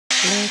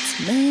Let's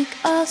make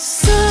a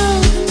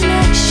soul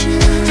connection.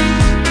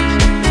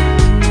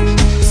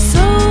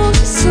 Soul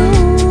to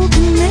soul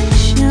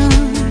connection.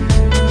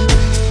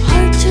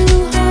 Heart to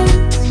heart.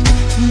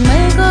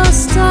 Make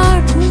us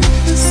start with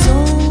the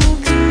soul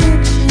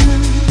connection.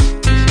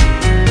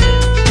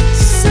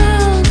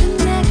 Soul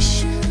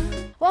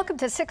connection. Welcome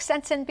to Sixth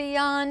Sense and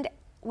Beyond.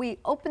 We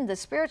open the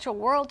spiritual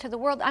world to the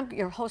world. I'm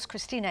your host,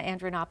 Christina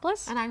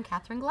Andrianopoulos. And I'm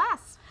Katherine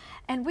Glass.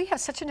 And we have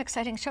such an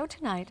exciting show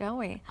tonight, don't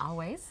we?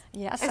 Always.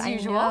 Yes, as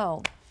usual.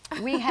 Know.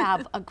 We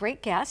have a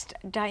great guest,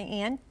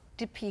 Diane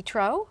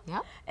DiPietro.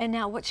 Yep. And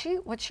now what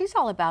she's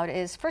all about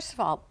is, first of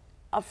all,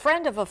 a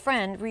friend of a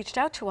friend reached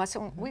out to us,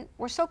 and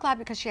we're so glad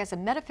because she has a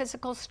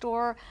metaphysical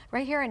store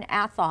right here in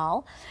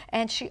Athol,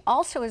 and she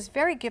also is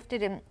very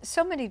gifted in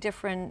so many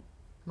different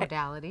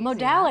modalities.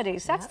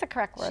 Modalities, yeah. that's the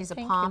correct word. She's a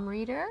palm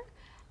reader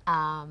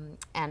and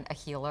a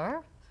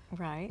healer.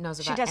 Right.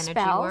 Knows She about does energy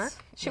spells. work.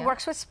 She Yeah.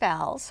 works with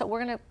spells, so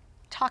we're going to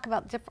talk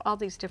about all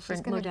these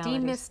different She's going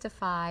modalities. to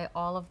demystify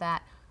all of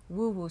that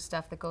woo-woo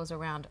stuff that goes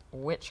around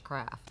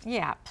witchcraft.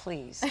 Yeah,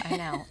 please. I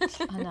know.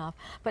 Enough.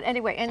 But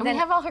anyway, and then we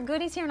have all her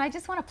goodies here, and I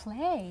just want to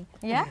play.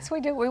 yes, we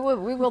do. We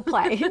will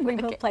play. We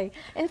will play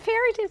in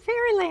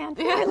fairyland.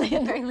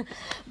 Fairyland.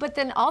 But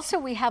then also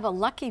we have a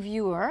lucky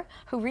viewer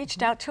who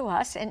reached out to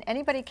us, and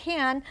anybody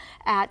can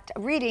at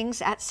readings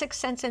at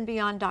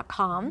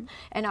sixthsenseandbeyond.com.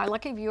 And our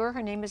lucky viewer,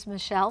 her name is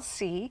Michelle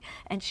C,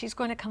 and she's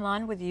going to come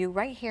on with you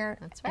right here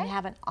and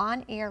have an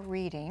on-air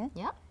reading.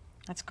 Yep.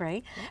 That's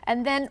great.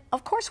 And then,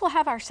 of course, we'll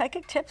have our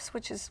psychic tips,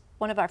 which is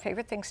one of our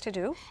favorite things to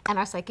do. And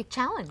our psychic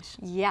challenge.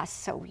 Yes,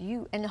 so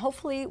and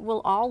hopefully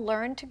we'll all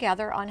learn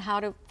together on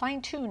how to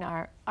fine-tune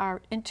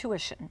our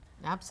intuition.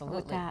 Absolutely.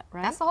 With that,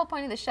 right? That's the whole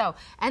point of the show.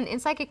 And in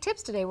Psychic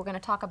Tips today, we're going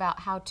to talk about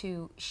how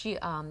to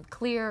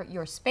clear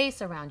your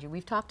space around you.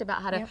 We've talked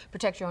about how to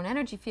protect your own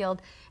energy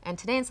field. And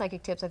today in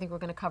Psychic Tips, I think we're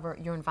going to cover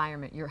your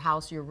environment, your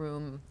house, your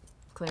room,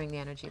 clearing the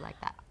energy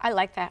like that. I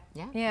like that.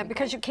 Yeah,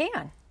 because you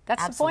can.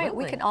 That's Absolutely. the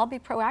point. We can all be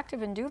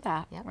proactive and do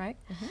that, Yep. right?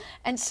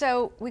 And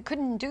so we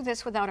couldn't do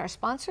this without our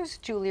sponsors,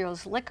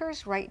 Julio's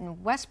Liquors, right in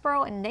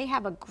Westboro, and they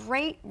have a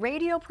great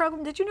radio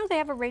program. Did you know they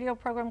have a radio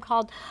program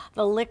called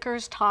The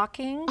Liquors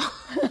Talking?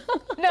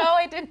 No,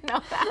 I didn't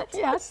know that.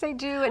 Yes, they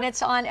do, and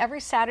it's on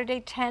every Saturday,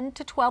 10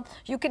 to 12.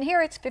 You can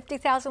hear it's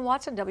 50,000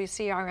 watts on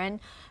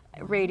WCRN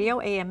radio,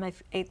 AM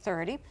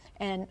 830,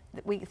 and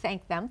we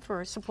thank them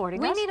for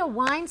supporting us. We need a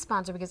wine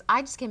sponsor because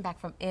I just came back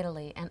from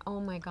Italy, and oh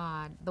my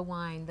God, the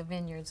wine, the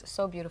vineyards,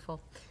 so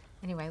beautiful.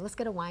 Anyway, let's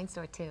get a wine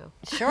store too.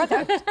 Sure,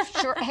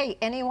 sure. Hey,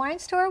 any wine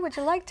store, would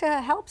you like to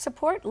help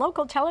support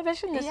local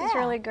television? This is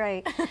really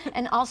great.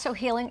 And also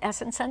Healing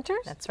Essence Centers.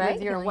 That's right.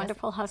 With your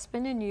wonderful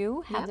husband and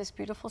you have this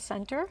beautiful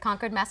center.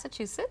 Concord,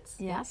 Massachusetts.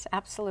 Yes,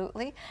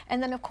 absolutely.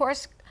 And then, of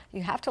course,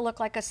 you have to look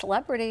like a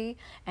celebrity,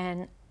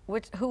 and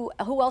who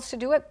else to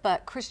do it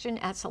but Christian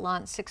at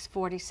Salon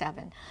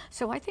 647.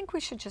 So I think we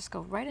should just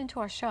go right into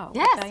our show.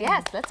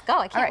 Yes, let's go.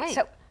 I can't wait.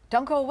 So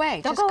don't go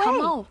away. Don't just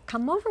go away.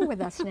 Come over with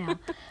us now.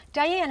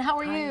 Diane, how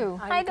are you?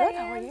 I'm good.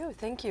 How are you?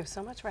 Thank you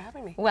so much for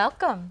having me.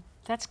 Welcome.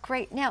 That's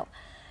great. Now,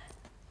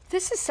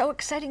 this is so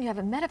exciting. You have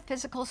a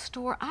metaphysical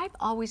store. I've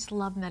always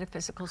loved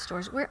metaphysical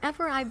stores.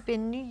 Wherever I've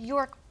been, New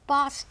York,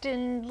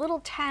 Boston, little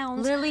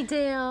towns.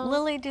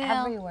 Lilydale.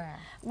 Everywhere.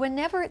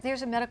 Whenever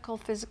there's a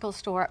metaphysical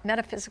store,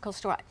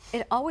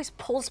 it always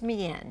pulls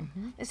me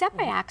in. Is that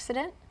by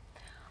accident?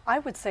 I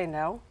would say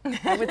no.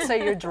 I would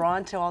say you're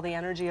drawn to all the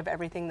energy of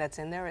everything that's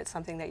in there. It's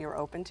something that you're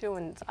open to,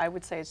 and I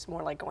would say it's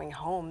more like going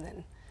home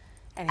than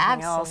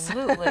anything else.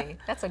 Absolutely.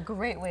 That's a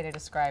great way to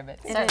describe it.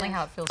 Certainly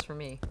how it feels for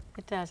me.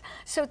 It does.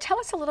 So tell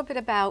us a little bit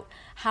about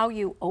how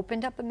you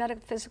opened up a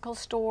metaphysical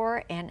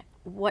store and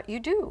what you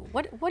do.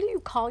 What do you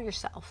call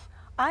yourself?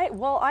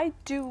 Well, I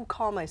do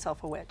call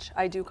myself a witch.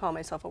 I do call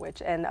myself a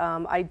witch, and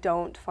I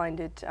don't find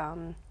it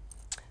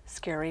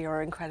scary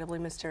or incredibly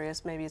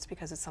mysterious. Maybe it's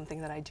because it's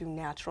something that I do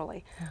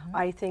naturally.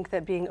 I think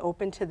that being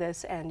open to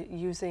this and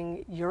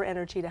using your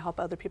energy to help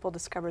other people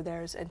discover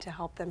theirs and to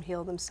help them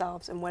heal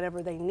themselves and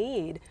whatever they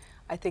need,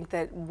 I think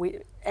that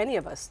any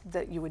of us,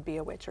 that you would be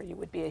a witch or you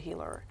would be a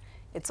healer.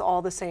 It's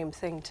all the same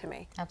thing to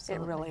me.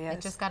 Absolutely. It really is.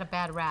 It just got a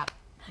bad rap.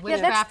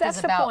 Witchcraft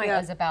that's the point.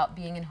 Is about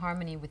being in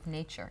harmony with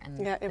nature and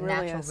the really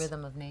natural is.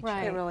 rhythm of nature.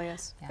 Right. It really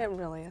is. Yeah. It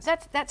really is.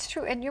 That's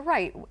true, and you're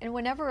right. And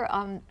whenever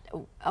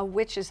a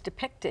witch is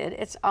depicted,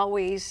 it's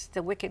always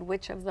the wicked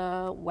witch of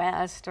the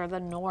west or the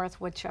north,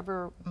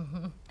 whichever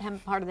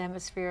part of the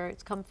hemisphere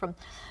it's come from.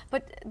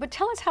 But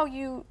tell us how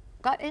you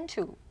got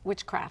into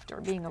witchcraft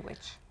or being a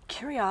witch.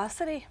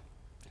 Curiosity.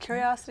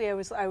 Curiosity.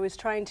 I was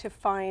trying to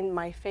find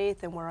my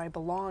faith and where I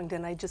belonged,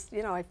 and I just,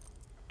 I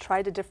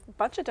tried a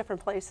bunch of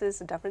different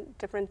places,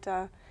 different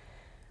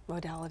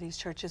modalities,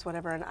 churches,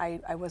 whatever, and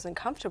I wasn't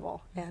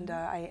comfortable. And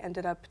I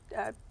ended up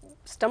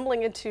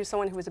stumbling into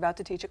someone who was about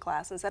to teach a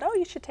class and said, "Oh,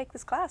 you should take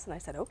this class." And I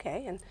said,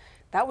 "Okay." And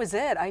that was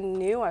it. I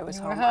knew I was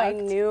home. I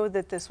knew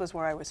that this was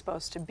where I was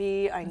supposed to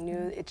be. I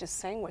knew it just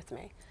sang with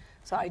me.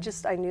 So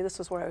I knew this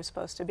was where I was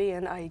supposed to be,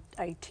 and I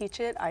teach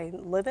it, I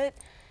live it.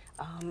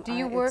 Do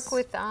you work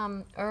with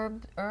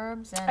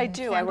herbs and I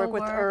do. I work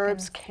with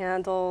herbs, and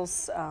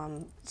candles,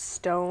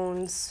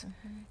 stones,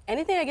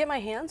 anything I get my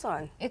hands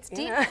on. it's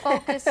deep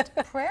focused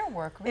prayer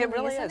work, really, It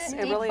really isn't is. it?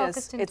 It Deep really is.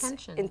 focused It's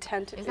intention.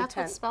 intent. That's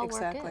what spell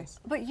exactly. work is.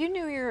 But you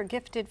knew you were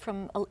gifted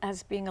from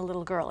as being a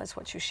little girl, is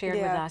what you shared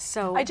with us.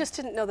 So I just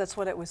didn't know that's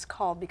what it was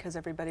called because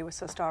everybody was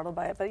so startled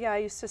by it. But yeah, I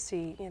used to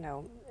see, you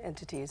know,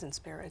 entities and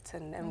spirits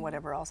and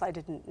whatever else. I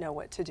didn't know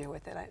what to do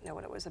with it. I didn't know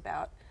what it was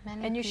about.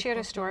 and you shared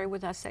a story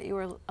with us that you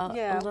were a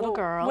little well,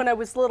 girl. When I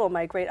was little,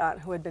 my great aunt,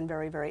 who had been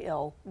very, very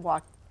ill,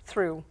 walked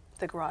through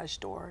the garage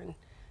door and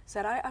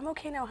said, I'm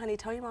okay now, honey.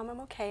 Tell your mom I'm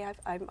okay.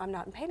 I'm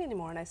not in pain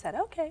anymore. And I said,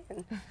 okay,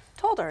 and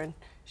told her. And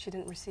she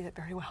didn't receive it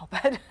very well.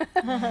 But,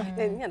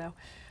 and, you know,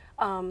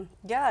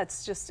 yeah,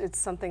 it's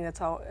something that's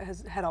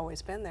had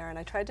always been there. And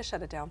I tried to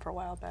shut it down for a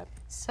while, but.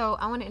 So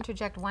I want to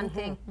interject one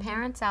thing.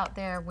 Parents out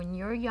there, when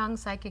your young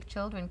psychic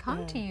children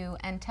come to you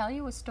and tell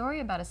you a story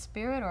about a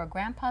spirit or a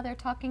grandpa they're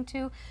talking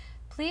to,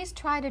 please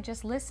try to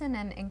just listen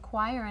and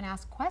inquire and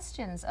ask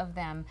questions of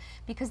them,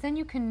 because then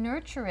you can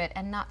nurture it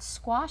and not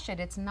squash it.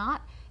 It's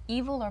not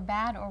evil or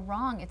bad or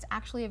wrong. It's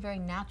actually a very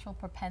natural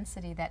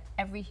propensity that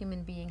every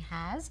human being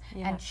has,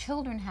 and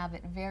children have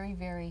it very,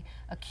 very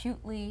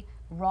acutely,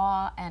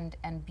 raw and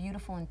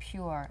beautiful and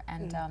pure,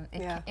 and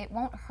it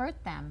won't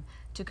hurt them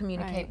to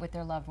communicate with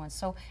their loved ones.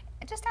 So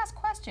just ask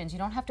questions. You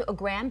don't have to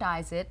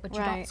aggrandize it, but you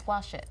don't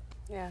squash it.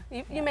 Yeah,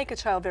 you make a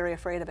child very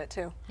afraid of it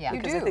too. Yeah,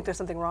 because I think there's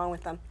something wrong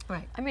with them.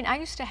 Right. I mean, I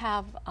used to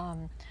have,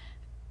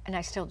 and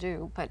I still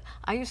do, but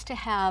I used to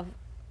have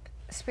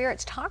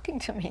spirits talking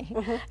to me,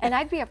 and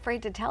I'd be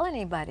afraid to tell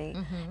anybody.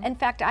 In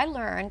fact, I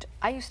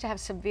used to have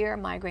severe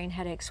migraine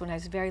headaches when I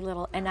was very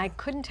little, and I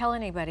couldn't tell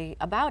anybody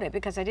about it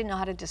because I didn't know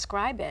how to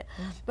describe it.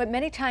 But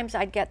many times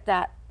I'd get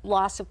that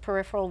loss of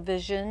peripheral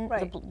vision,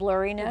 the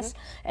blurriness,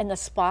 and the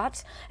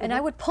spots, and I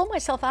would pull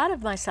myself out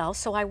of myself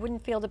so I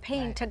wouldn't feel the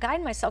pain to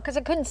guide myself because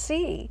I couldn't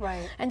see.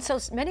 And so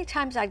many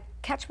times I'd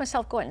catch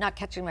myself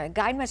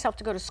guide myself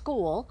to go to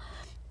school,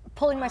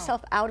 pulling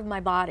myself out of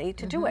my body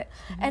to do it.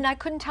 And I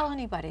couldn't tell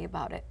anybody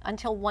about it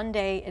until one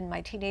day in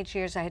my teenage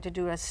years I had to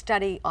do a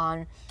study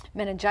on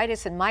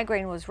meningitis, and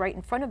migraine was right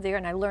in front of there,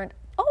 and I learned,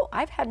 oh,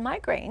 I've had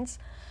migraines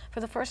for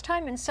the first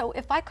time. And so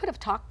if I could have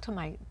talked to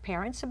my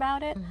parents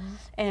about it,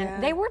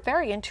 and they were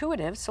very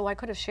intuitive, so I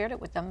could have shared it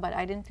with them, but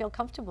I didn't feel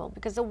comfortable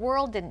because the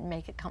world didn't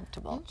make it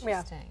comfortable.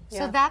 Interesting.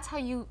 So that's how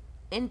you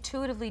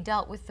intuitively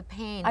dealt with the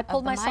pain. I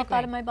pulled myself migraine.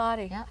 out of my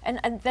body. Yep. And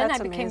then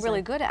That's I became amazing.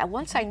 really good at it.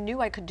 Once I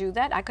knew I could do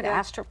that, I could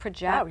astral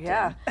project. Oh,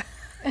 yeah.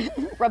 and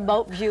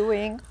remote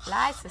viewing.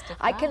 Fly, sister,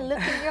 fly. I can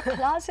live in your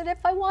closet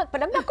if I want,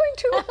 but I'm not going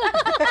to.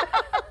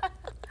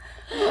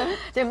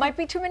 There might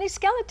be too many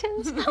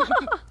skeletons.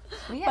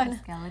 We have a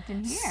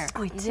skeleton here.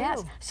 We do.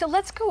 Yes. So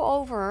let's go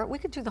over, we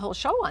could do the whole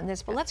show on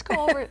this, but let's go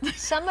over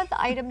some of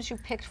the items you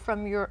picked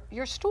from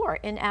your store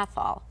in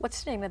Athol.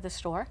 What's the name of the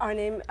store? Our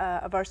name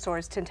of our store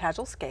is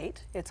Tintagel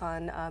Skate. It's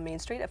on Main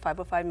Street at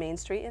 505 Main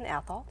Street in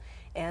Athol.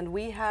 And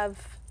we have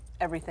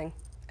everything.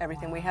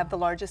 Everything. We have the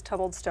largest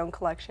tumbled stone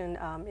collection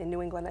in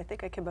New England. I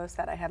think I can boast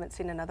that. I haven't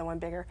seen another one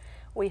bigger.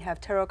 We have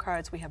tarot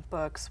cards, we have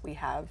books, we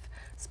have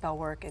spell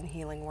work and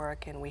healing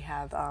work, and we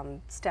have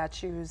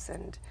statues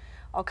and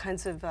all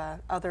kinds of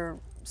other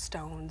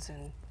stones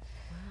and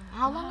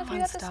How long have you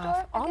had the store?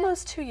 again?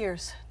 Almost 2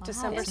 years.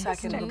 December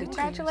 2nd. It'll be 2 years.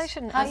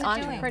 Congratulations, How's as it an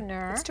doing?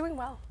 entrepreneur. It's doing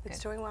well. It's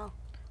doing well.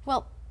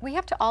 Well, we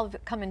have to all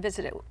come and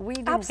visit it. We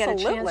didn't get a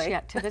chance Absolutely.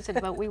 yet to visit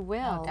it, but we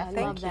will. I love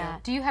Thank you.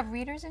 that. Do you have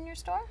readers in your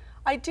store?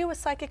 I do a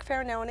psychic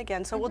fair now and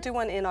again, so we'll do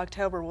one in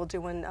October. We'll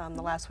do one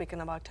the last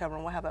weekend of October,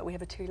 and we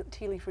have a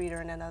tea leaf reader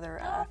and another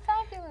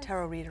Fabulous.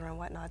 tarot reader and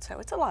whatnot. So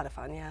it's a lot of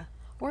fun, yeah.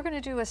 We're going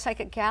to do a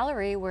psychic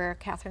gallery where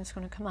Catherine's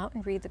going to come out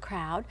and read the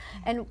crowd.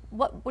 And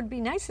what would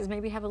be nice is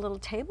maybe have a little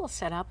table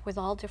set up with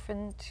all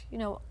different, you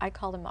know, I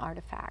call them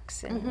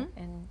artifacts and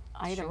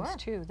items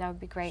too. That would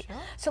be great. Sure.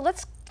 So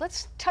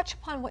let's touch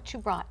upon what you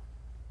brought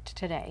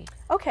today.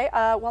 Okay,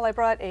 well, I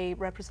brought a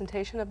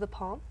representation of the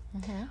palm.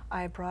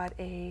 I brought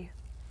a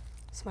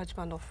smudge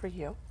bundle for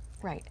you.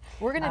 Right.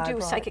 We're going to do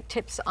psychic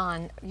tips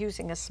on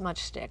using a smudge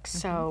stick.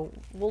 So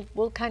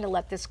we'll kind of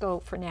let this go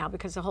for now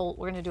because we're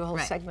going to do a whole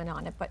segment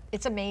on it. But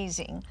it's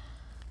amazing.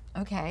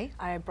 Okay.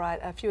 I brought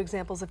a few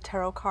examples of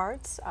tarot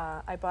cards.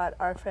 I brought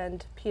our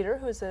friend Peter,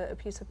 who is a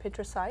piece of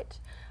Petrosite.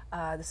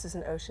 This is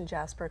an ocean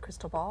jasper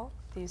crystal ball.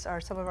 These are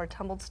some of our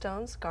tumbled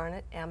stones: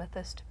 garnet,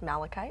 amethyst,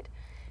 malachite.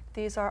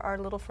 These are our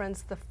little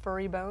friends, the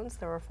furry bones.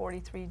 There are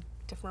 43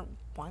 different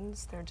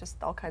ones. They're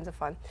just all kinds of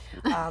fun.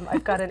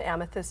 I've got an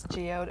amethyst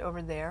geode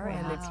over there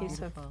and a piece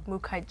of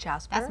mookaite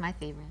jasper. That's my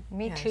favorite.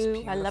 Me Yeah, it's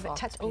too. I love it.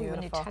 beautiful. It's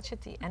When you touch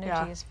it, the energy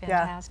Yeah. is Yeah.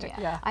 fantastic.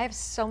 Yeah. I have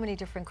so many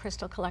different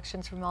crystal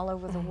collections from all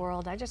over the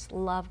world. I just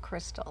love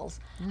crystals.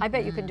 I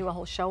bet you can do a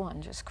whole show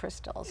on just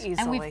crystals. Easily.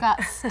 And we've got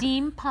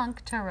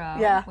steampunk tarot,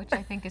 Yeah. which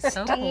I think is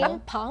so cool.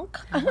 Steampunk.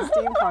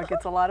 steampunk.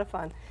 It's a lot of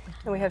fun.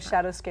 And we have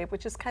Shadowscape,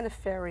 which is kind of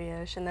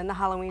fairy-ish, and then the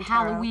Halloween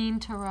tarot. Halloween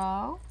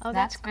tarot. Oh,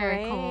 that's very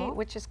great. cool.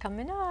 Which is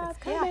coming up.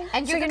 coming.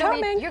 And So you're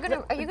coming. are you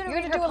gonna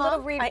read do her a little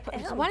palm? read. I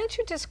am. Why don't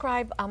you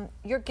describe?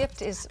 Your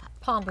gift is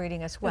palm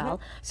reading as well.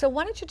 So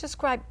why don't you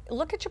describe?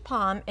 Look at your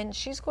palm, and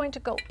she's going to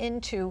go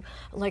into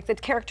like the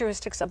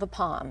characteristics of a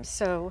palm.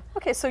 So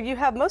Okay, so you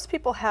have, most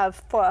people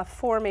have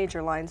four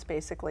major lines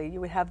basically.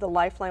 You would have the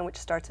lifeline, which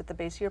starts at the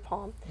base of your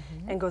palm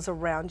and goes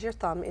around your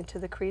thumb into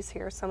the crease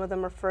here. Some of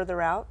them are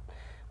further out.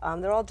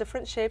 They're all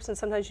different shapes, and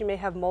sometimes you may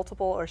have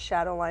multiple or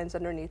shadow lines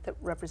underneath that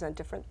represent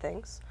different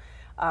things.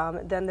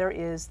 Then there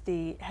is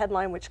the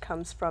headline, which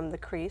comes from the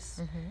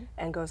crease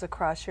and goes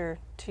across to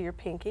your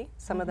pinky.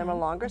 Some of them are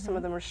longer, some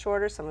of them are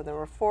shorter, some of them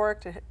are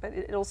forked, but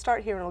it'll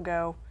start here and it'll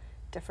go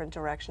different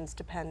directions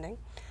depending.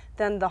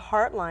 Then the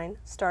heart line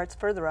starts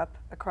further up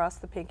across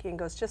the pinky and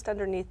goes just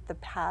underneath the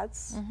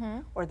pads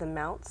or the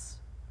mounts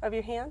of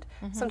your hand.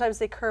 Sometimes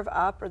they curve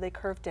up or they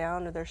curve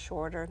down or they're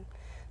shorter.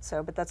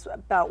 So, but that's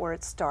about where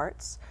it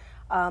starts.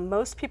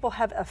 Most people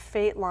have a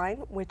fate line,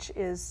 which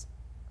is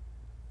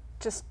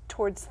just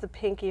towards the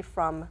pinky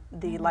from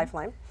the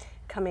lifeline,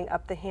 coming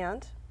up the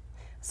hand.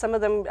 Some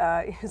of them,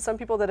 some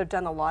people that have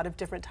done a lot of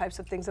different types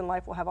of things in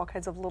life will have all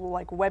kinds of little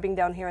like webbing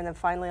down here and then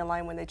finally a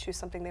line when they choose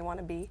something they want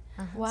to be.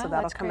 Wow, So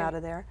that'll that's come great. out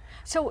of there.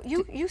 So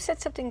you said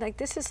something like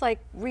this is like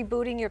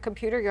rebooting your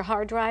computer, your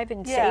hard drive,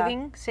 and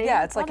saving.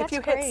 Yeah, it's Oh, like if that's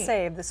you great. hit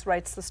save, this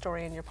writes the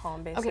story in your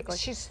palm basically. Okay,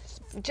 she's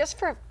just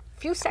for a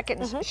few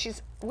seconds.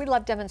 We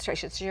love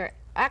demonstrations. So you're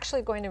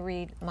actually going to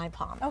read my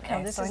palm. Okay,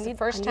 Now, this so is I the need-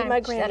 first I need time my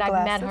that granny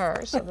I've met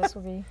glasses. her. So this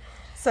will be.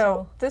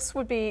 So this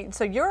would be,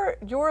 so your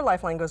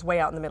lifeline goes way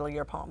out in the middle of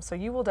your palm. So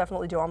you will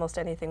definitely do almost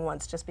anything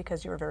once just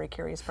because you're a very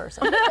curious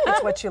person.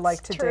 It's what you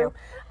like to true.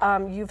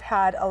 do. You've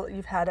had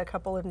a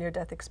couple of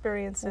near-death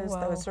experiences.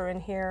 Whoa. Those are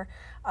in here.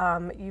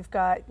 You've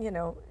got,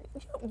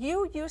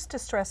 you used to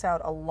stress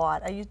out a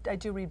lot. I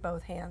do read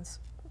both hands,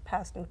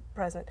 past and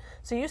present.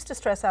 So you used to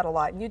stress out a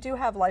lot. And you do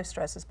have life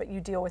stresses, but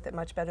you deal with it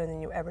much better than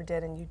you ever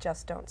did, and you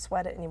just don't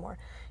sweat it anymore.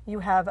 You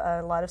have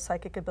a lot of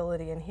psychic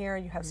ability in here.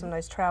 You have some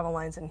nice travel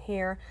lines in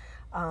here.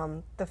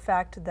 The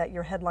fact that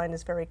your headline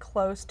is very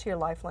close to your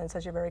lifeline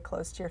says you're very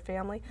close to your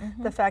family.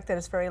 The fact that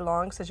it's very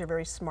long says you're a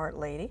very smart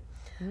lady.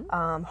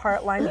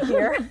 Heartline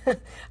here,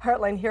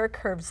 heartline here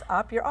curves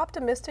up. You're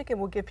optimistic and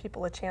will give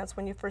people a chance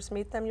when you first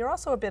meet them. You're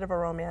also a bit of a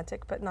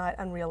romantic, but not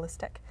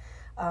unrealistic.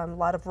 A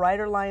lot of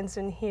rider lines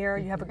in here.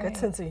 You have a good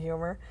sense of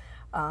humor.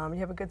 You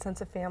have a good sense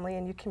of family,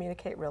 and you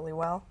communicate really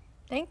well.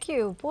 Thank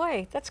you.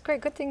 Boy, that's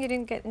great. Good thing you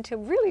didn't get into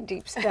really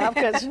deep stuff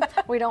because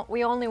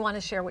we only want to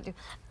share what you.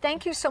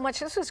 Thank you so much.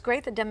 This was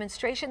great, the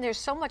demonstration. There's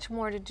so much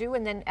more to do,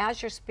 and then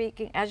as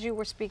you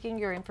were speaking,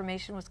 your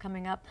information was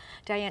coming up.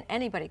 Diane,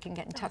 anybody can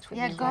get in touch with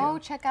you. Yeah, go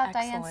check out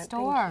Diane's Excellent.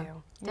 store. Thank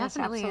you. Yes,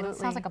 Definitely. It absolutely.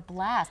 sounds like a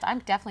blast. I'm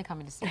definitely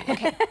coming to see it.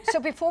 Okay, so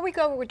before we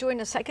go, we're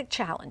doing a psychic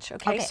challenge,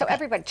 okay? Okay, So okay.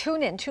 everybody,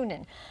 tune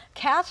in.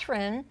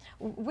 Catherine,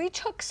 we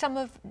took some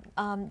of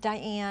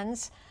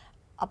Diane's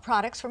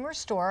products from her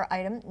store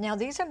item. Now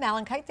these are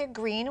malachite, they're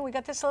green, and we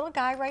got this little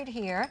guy right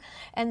here.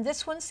 And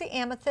this one's the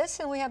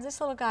amethyst, and we have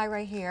this little guy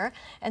right here.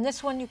 And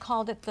this one, you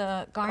called it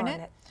the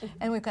garnet.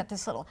 And we've got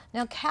this little.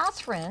 Now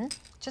Catherine,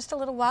 just a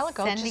little while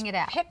ago, Sending just it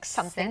out. picked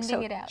something. Sending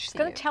So it out she's to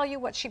gonna you. tell you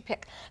what she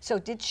picked. So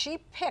did she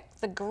pick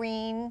the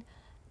green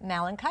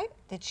malachite?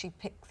 Did she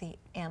pick the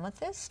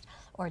amethyst?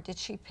 Or did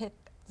she pick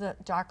the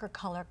darker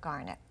color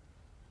garnet?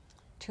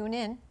 Tune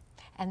in.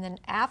 And then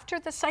after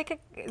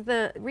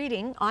the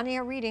reading,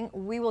 on-air reading,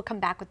 we will come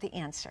back with the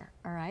answer,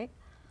 all right?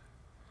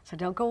 So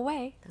don't go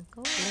away. Don't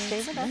go away.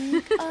 Stay with us.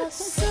 A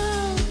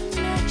soul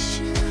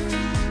connection.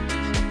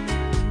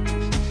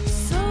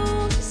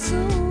 Soul to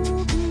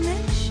soul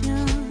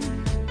connection.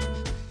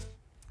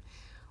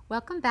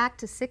 Welcome back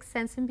to Sixth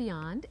Sense and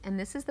Beyond, and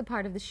this is the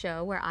part of the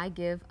show where I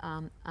give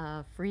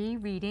a free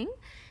reading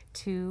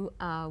to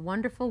a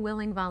wonderful,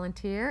 willing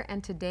volunteer,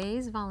 and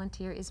today's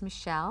volunteer is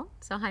Michelle.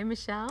 So hi,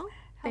 Michelle.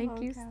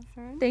 Thank you.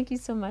 Catherine. Thank you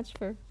so much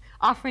for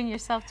offering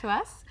yourself to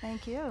us.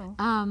 Thank you.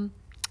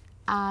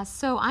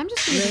 So I'm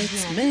just going to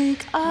begin.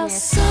 Make a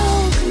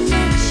soul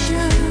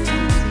connection.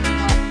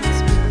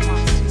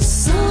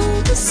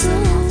 Soul to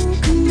soul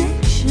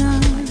connection.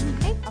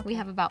 Okay, we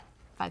have about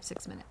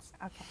 5-6 minutes.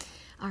 Okay.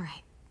 All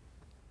right.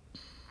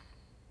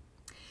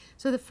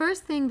 So the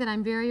first thing that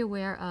I'm very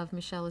aware of,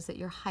 Michelle, is that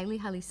you're a highly,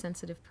 highly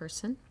sensitive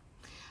person.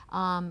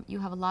 You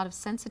have a lot of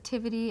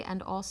sensitivity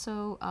and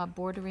also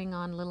bordering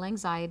on a little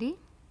anxiety.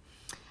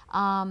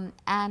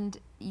 And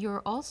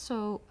you're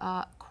also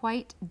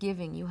quite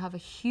giving. You have a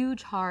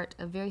huge heart,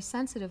 a very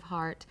sensitive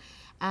heart,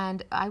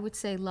 and I would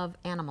say love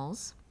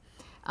animals,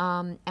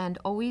 and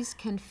always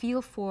can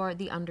feel for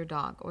the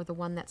underdog or the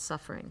one that's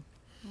suffering.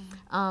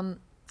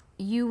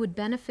 You would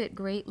benefit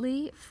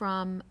greatly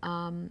from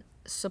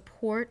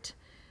support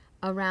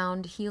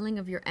around healing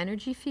of your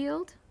energy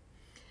field,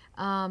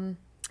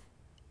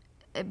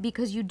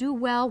 because you do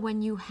well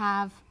when you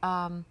have,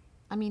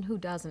 I mean, who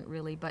doesn't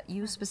really, but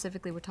you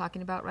specifically we're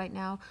talking about right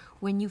now,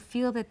 when you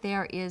feel that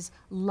there is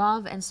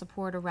love and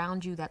support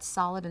around you that's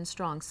solid and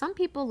strong. Some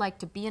people like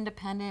to be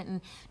independent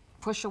and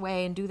push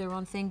away and do their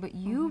own thing, but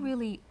you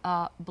really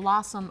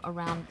blossom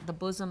around the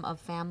bosom of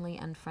family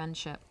and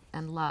friendship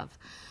and love.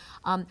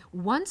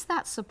 Once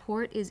that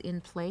support is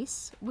in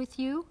place with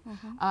you,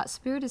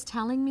 Spirit is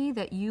telling me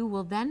that you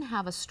will then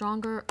have a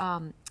stronger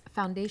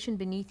foundation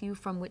beneath you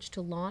from which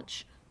to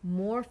launch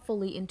more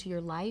fully into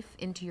your life,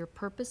 into your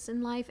purpose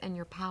in life and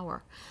your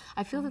power.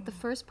 I feel that the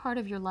first part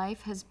of your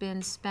life has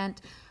been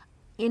spent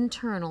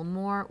internal,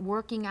 more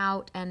working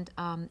out and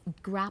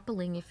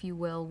grappling, if you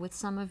will, with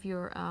some of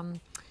your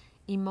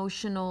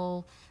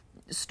emotional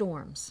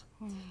storms.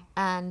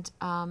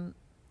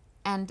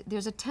 And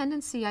there's a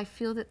tendency, I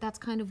feel that that's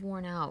kind of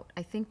worn out.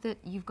 I think that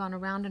you've gone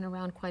around and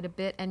around quite a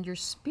bit, and your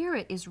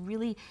spirit is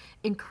really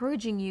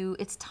encouraging you.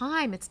 It's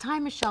time,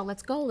 Michelle,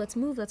 let's go, let's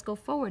move, let's go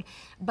forward.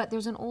 But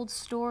there's an old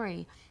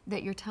story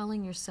that you're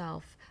telling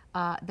yourself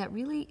that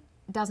really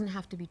doesn't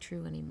have to be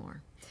true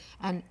anymore.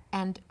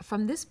 And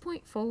from this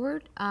point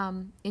forward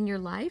in your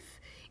life,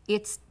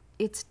 it's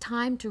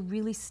time to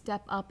really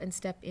step up and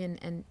step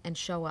in and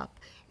show up.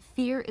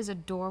 Fear is a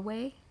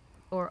doorway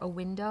or a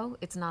window,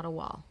 it's not a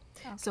wall.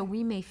 Okay. So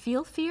we may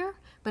feel fear,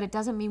 but it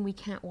doesn't mean we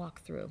can't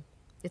walk through.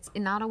 It's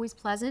not always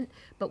pleasant,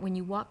 but when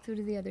you walk through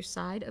to the other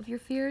side of your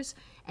fears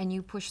and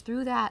you push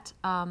through that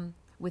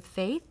with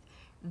faith,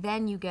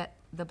 then you get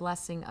the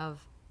blessing of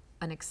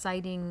an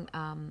exciting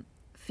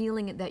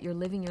feeling that you're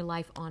living your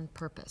life on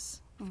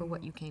purpose for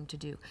what you came to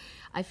do.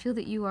 I feel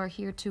that you are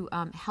here to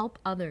help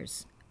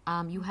others.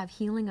 You have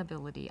healing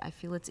ability. I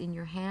feel it's in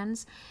your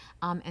hands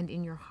and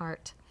in your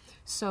heart.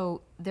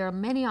 So there are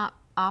many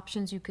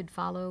options you could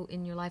follow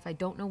in your life. I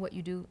don't know what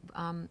you do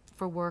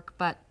for work,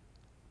 but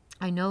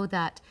I know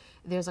that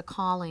there's a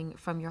calling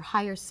from your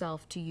higher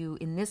self to you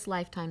in this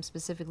lifetime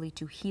specifically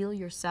to heal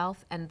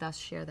yourself and thus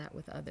share that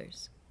with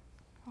others.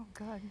 Oh,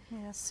 good.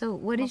 Yes. So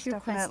what is your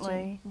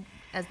definitely. question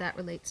as that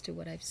relates to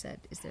what I've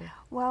said? Is there?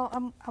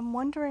 Well, I'm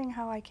wondering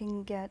how I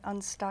can get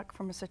unstuck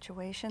from a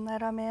situation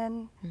that I'm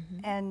in,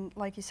 and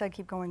like you said,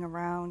 keep going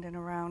around and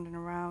around and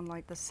around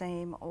like the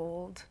same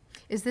old.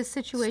 Is this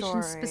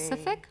situation story.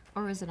 specific,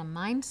 or is it a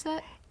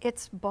mindset?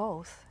 It's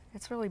both.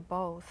 It's really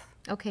both.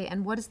 Okay,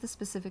 and what is the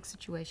specific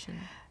situation?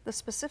 The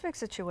specific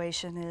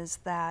situation is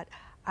that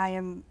I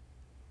am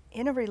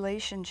in a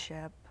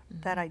relationship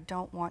that I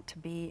don't want to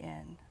be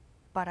in,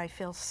 but I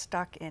feel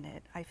stuck in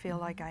it. I feel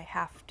like I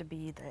have to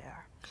be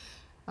there.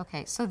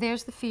 Okay, so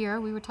there's the fear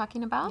we were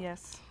talking about.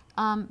 Yes.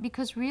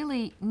 Because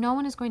really, no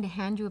one is going to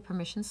hand you a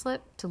permission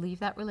slip to leave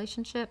that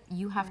relationship.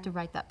 You have to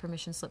write that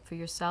permission slip for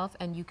yourself,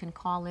 and you can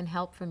call in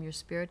help from your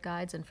spirit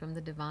guides and from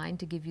the divine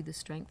to give you the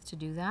strength to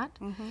do that.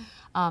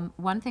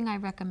 One thing I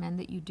recommend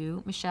that you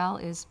do, Michelle,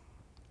 is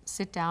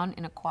sit down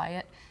in a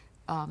quiet,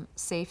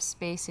 safe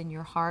space in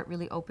your heart,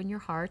 really open your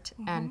heart,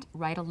 and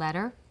write a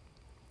letter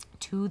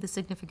to the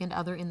significant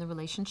other in the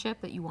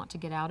relationship that you want to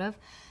get out of,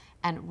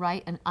 and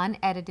write an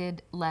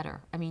unedited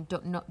letter. I mean,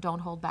 don't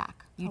hold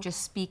back. You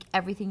just speak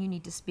everything you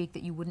need to speak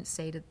that you wouldn't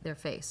say to their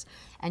face.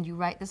 And you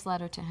write this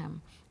letter to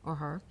him or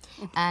her,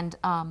 and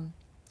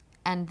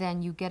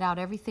then you get out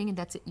everything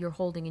that's you're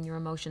holding in your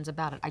emotions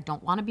about it. I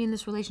don't want to be in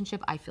this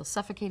relationship. I feel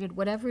suffocated.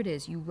 Whatever it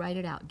is, you write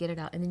it out, get it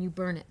out, and then you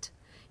burn it.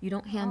 You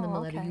don't hand them the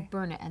letter, you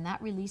burn it, and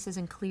that releases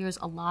and clears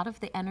a lot of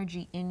the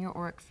energy in your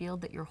auric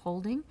field that you're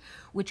holding,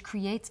 which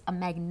creates a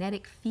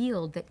magnetic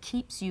field that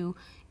keeps you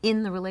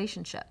in the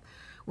relationship.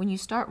 When you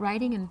start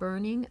writing and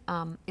burning,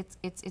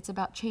 it's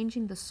about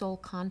changing the soul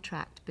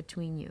contract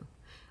between you.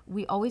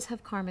 We always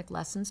have karmic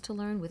lessons to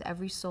learn with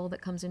every soul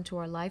that comes into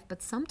our life,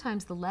 but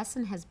sometimes the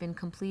lesson has been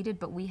completed,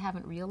 but we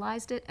haven't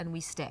realized it, and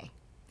we stay.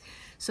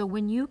 So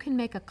when you can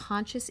make a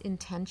conscious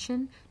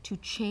intention to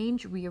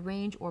change,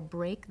 rearrange, or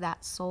break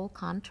that soul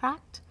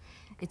contract,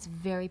 it's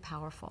very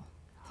powerful.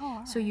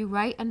 So you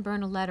write and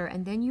burn a letter,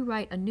 and then you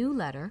write a new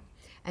letter,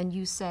 and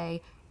you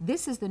say,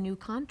 this is the new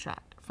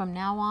contract. From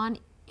now on,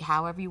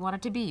 however you want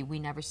it to be. We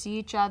never see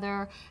each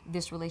other.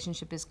 This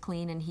relationship is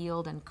clean and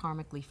healed and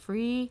karmically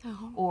free.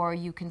 Or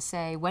you can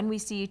say, when we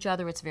see each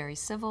other, it's very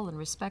civil and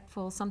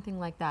respectful, something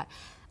like that.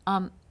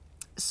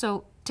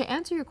 So to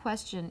answer your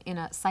question in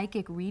a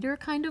psychic reader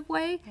kind of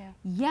way,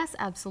 yes,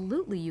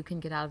 absolutely you can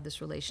get out of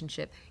this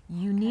relationship.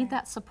 You need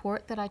that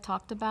support that I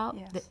talked about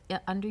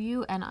under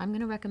you, and I'm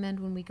going to recommend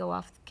when we go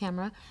off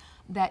camera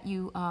that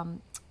you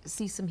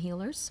see some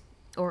healers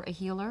or a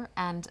healer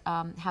and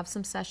have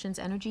some sessions,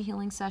 energy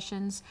healing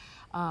sessions,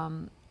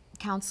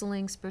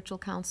 counseling, spiritual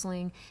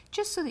counseling,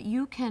 just so that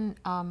you can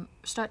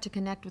start to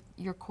connect with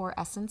your core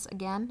essence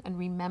again and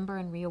remember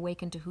and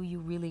reawaken to who you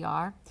really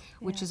are,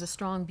 which is a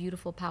strong,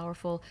 beautiful,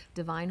 powerful,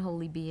 divine,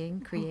 holy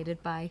being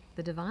created by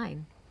the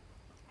divine.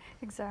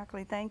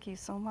 Exactly. Thank you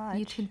so much.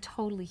 You can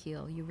totally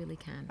heal. You really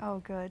can. Oh,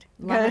 good.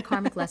 A lot of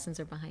karmic lessons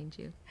are behind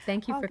you.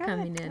 Thank you for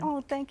coming in.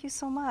 Oh, thank you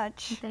so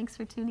much. And thanks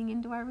for tuning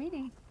into our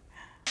reading.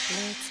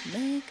 Let's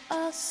make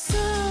a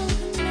soul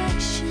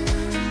connection.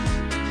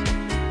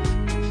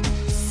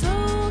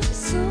 Soul to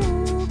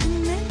soul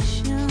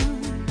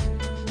connection.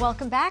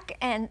 Welcome back,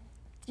 and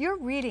your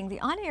reading, the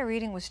on-air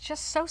reading was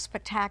just so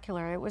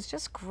spectacular. It was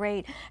just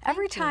great.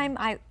 Every time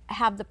I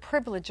have the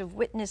privilege of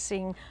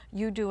witnessing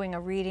you doing a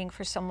reading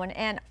for someone,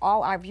 and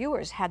all our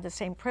viewers had the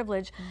same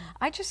privilege,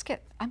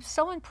 I'm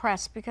so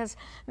impressed, because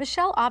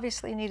Michelle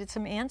obviously needed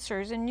some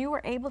answers, and you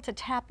were able to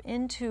tap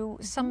into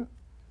some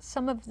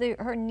of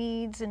her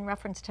needs in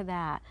reference to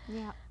that.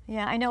 Yeah.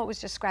 Yeah, I know it was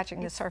just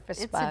scratching the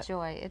surface, but it's a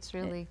joy. It's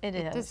really, it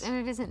is. And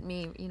it isn't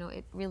me, you know,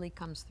 it really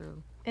comes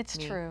through. It's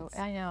true.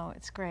 I know,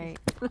 it's great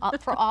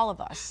for all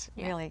of us,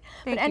 really.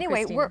 Thank but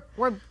anyway, you,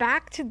 we're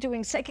back to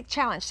doing Psychic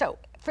Challenge. So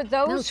for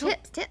those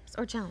tips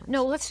or challenge?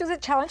 No, let's do the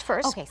challenge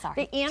first. Okay,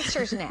 sorry. The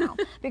answers now,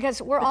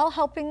 because we're all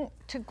helping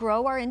to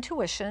grow our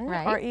intuition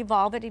or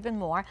evolve it even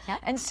more. Yep.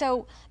 And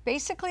so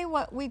basically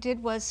what we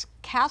did was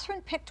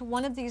Katherine picked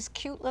one of these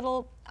cute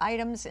little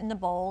items in the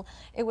bowl.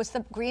 It was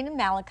the green and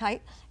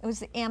malachite. It was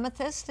the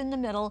amethyst in the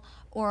middle,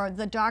 or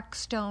the dark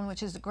stone,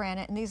 which is the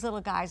granite, and these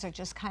little guys are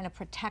just kind of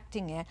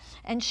protecting it.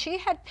 And she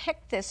had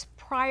picked this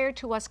prior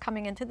to us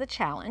coming into the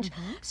challenge.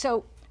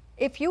 So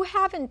if you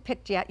haven't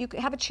picked yet, you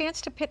have a chance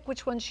to pick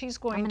which one she's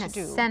going to do. I'm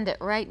going to send it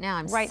right now.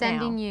 I'm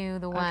sending you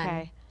the one.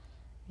 Okay.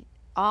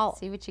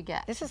 See what you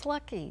get. This is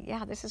lucky.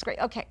 Yeah, this is great.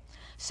 Okay,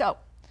 so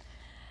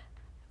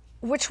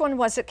which one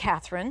was it,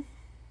 Katherine?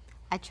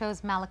 I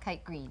chose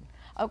malachite green.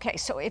 Okay,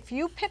 so if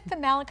you picked the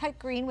malachite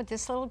green with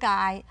this little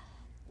guy,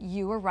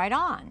 you were right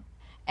on.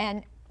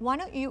 And why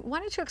don't you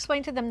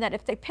explain to them that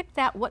if they picked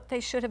that, what they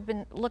should have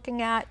been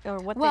looking at, or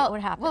what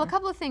would happen? Well, a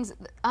couple of things.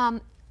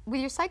 With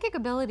your psychic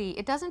ability,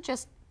 it doesn't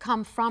just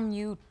come from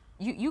you.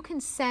 You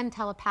can send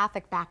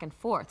telepathic back and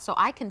forth. So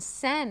I can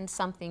send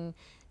something,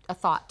 a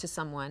thought to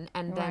someone,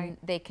 and then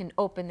they can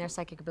open their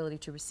psychic ability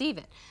to receive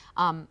it.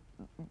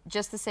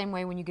 Just the same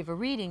way when you give a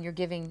reading, you're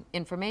giving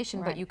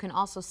information, but you can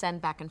also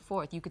send back and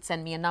forth. You could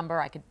send me a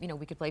number. I could,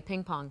 we could play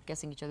ping pong,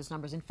 guessing each other's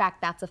numbers. In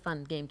fact, that's a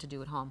fun game to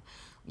do at home,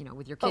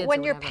 with your kids. But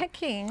when you're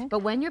picking,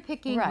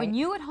 when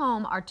you at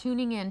home are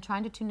tuning in,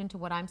 trying to tune into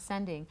what I'm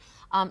sending,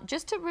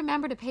 just to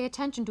remember to pay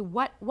attention to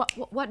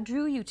what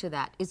drew you to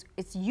that.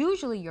 It's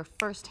usually your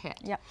first hit.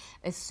 Yep.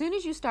 As soon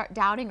as you start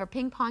doubting or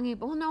ping ponging,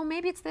 well, no,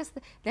 maybe it's this.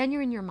 Then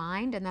you're in your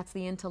mind, and that's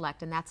the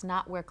intellect, and that's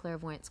not where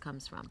clairvoyance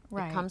comes from.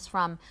 It comes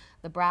from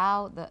the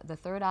brow, the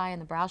third eye,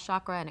 and the brow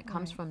chakra, and it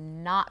comes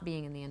from not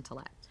being in the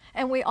intellect.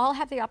 And we all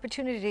have the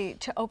opportunity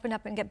to open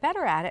up and get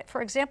better at it.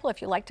 For example,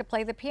 if you like to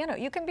play the piano,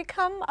 you can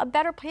become a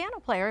better piano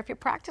player if you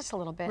practice a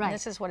little bit. And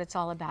this is what it's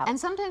all about. And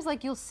sometimes,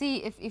 like, you'll see,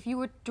 if you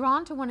were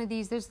drawn to one of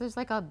these, there's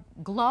like a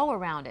glow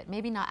around it.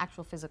 Maybe not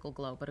actual physical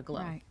glow, but a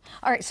glow. Right.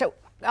 All right, so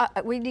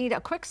we need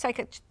a quick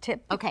psychic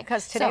tip,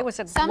 because today was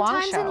a long show.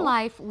 Sometimes in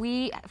life,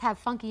 we have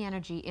funky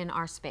energy in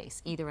our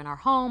space, either in our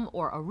home,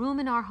 or a room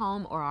in our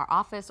home, or our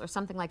office, or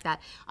something like that.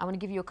 I want to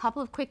give you a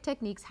couple of quick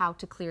techniques how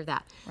to clear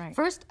that. Right.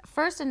 First,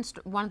 and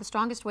one of the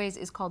strongest ways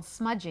is called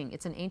smudging.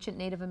 It's an ancient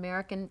Native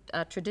American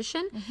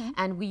tradition,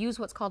 and we use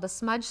what's called a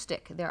smudge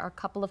stick. There are a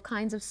couple of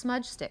kinds of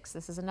smudge sticks.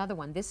 This is another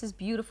one. This is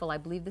beautiful. I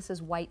believe this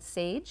is white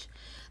sage.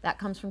 That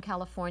comes from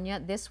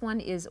California. This one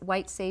is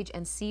white sage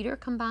and cedar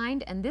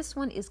combined, and this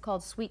one is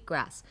called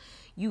sweetgrass.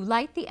 You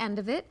light the end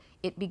of it,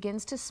 it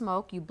begins to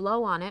smoke, you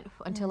blow on it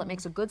until it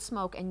makes a good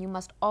smoke, and you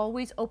must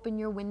always open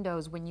your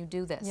windows when you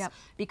do this,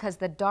 because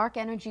the dark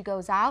energy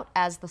goes out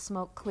as the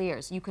smoke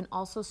clears. You can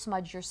also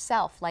smudge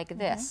yourself like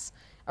this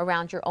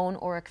around your own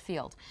auric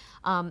field.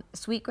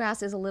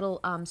 Sweetgrass is a little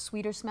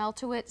sweeter smell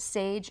to it.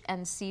 Sage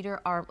and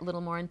cedar are a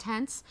little more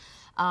intense.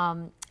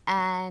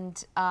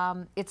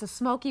 It's a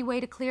smoky way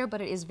to clear,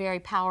 but it is very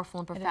powerful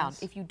and profound.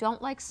 If you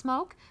don't like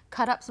smoke,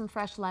 cut up some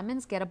fresh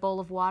lemons, get a bowl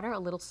of water, a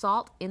little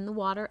salt in the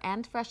water,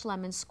 and fresh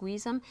lemons,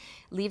 squeeze them,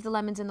 leave the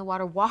lemons in the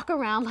water, walk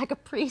around like a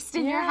priest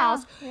in your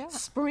house,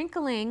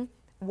 sprinkling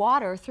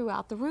water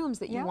throughout the rooms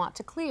that you want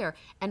to clear.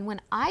 And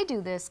when I do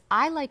this,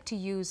 I like to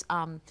use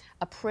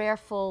a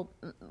prayerful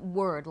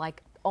word,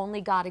 like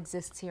only God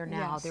exists here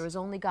now. There is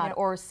only God.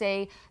 Or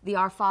say the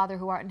Our Father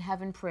who art in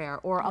heaven prayer,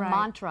 or a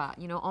mantra,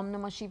 Om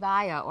Namah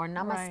Shivaya, or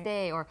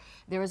Namaste, or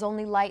there is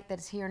only light that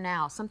is here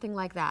now, something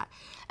like that.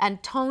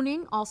 And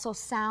toning, also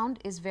sound,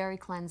 is very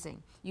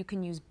cleansing. You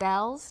can use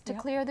bells to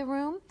clear the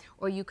room,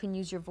 or you can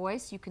use your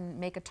voice. You can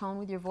make a tone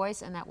with your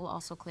voice, and that will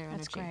also clear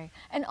energy. That's great.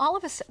 And all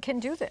of us can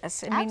do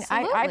this. I mean,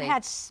 I've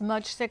had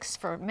smudge sticks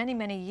for many,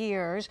 many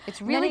years.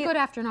 It's really good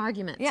after an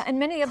argument. Yeah, and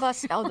many of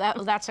us,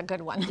 that's a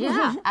good one.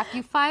 After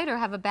you fight or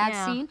have a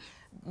bad scene,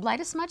 light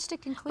a smudge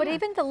stick and clear. But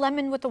even the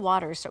lemon with the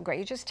water is so great.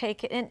 You just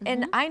take it,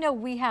 and I know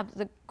we have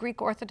the Greek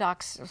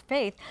Orthodox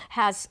faith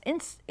has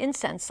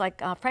incense,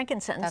 like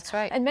frankincense. That's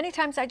right. And many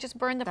times I just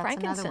burn the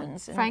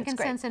frankincense. And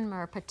frankincense and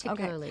myrrh,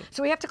 particularly. Okay.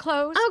 So we have to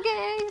close.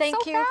 Okay.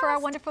 Thank you for our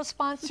wonderful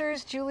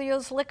sponsors,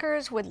 Julio's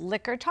Liquors, with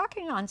Liquor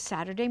Talking on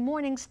Saturday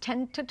mornings,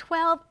 10 to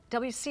 12,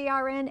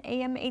 WCRN,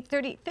 AM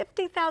 830,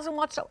 50,000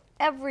 watts, so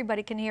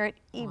everybody can hear it,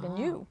 even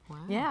you. Wow.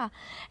 Yeah.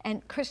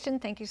 And Christian,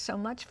 thank you so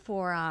much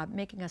for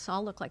making us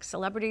all look like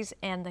celebrities,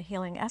 and the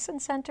Healing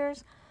Essence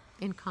Centers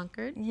in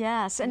Concord.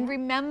 Yes, and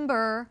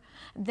remember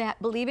that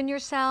believe in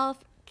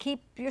yourself, keep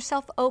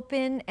yourself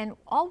open, and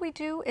all we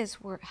do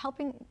is we're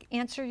helping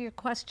answer your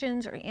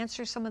questions or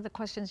answer some of the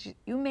questions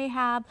you may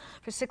have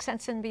for Sixth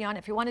Sense and Beyond.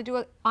 If you want to do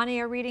an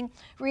on-air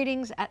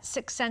readings at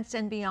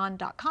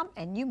sixthsenseandbeyond.com,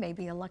 and you may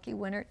be a lucky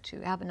winner to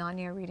have an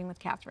on-air reading with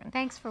Katherine.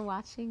 Thanks for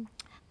watching.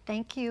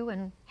 Thank you,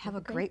 and have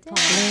a great fall.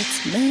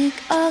 Let's make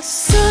a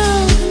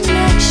sound.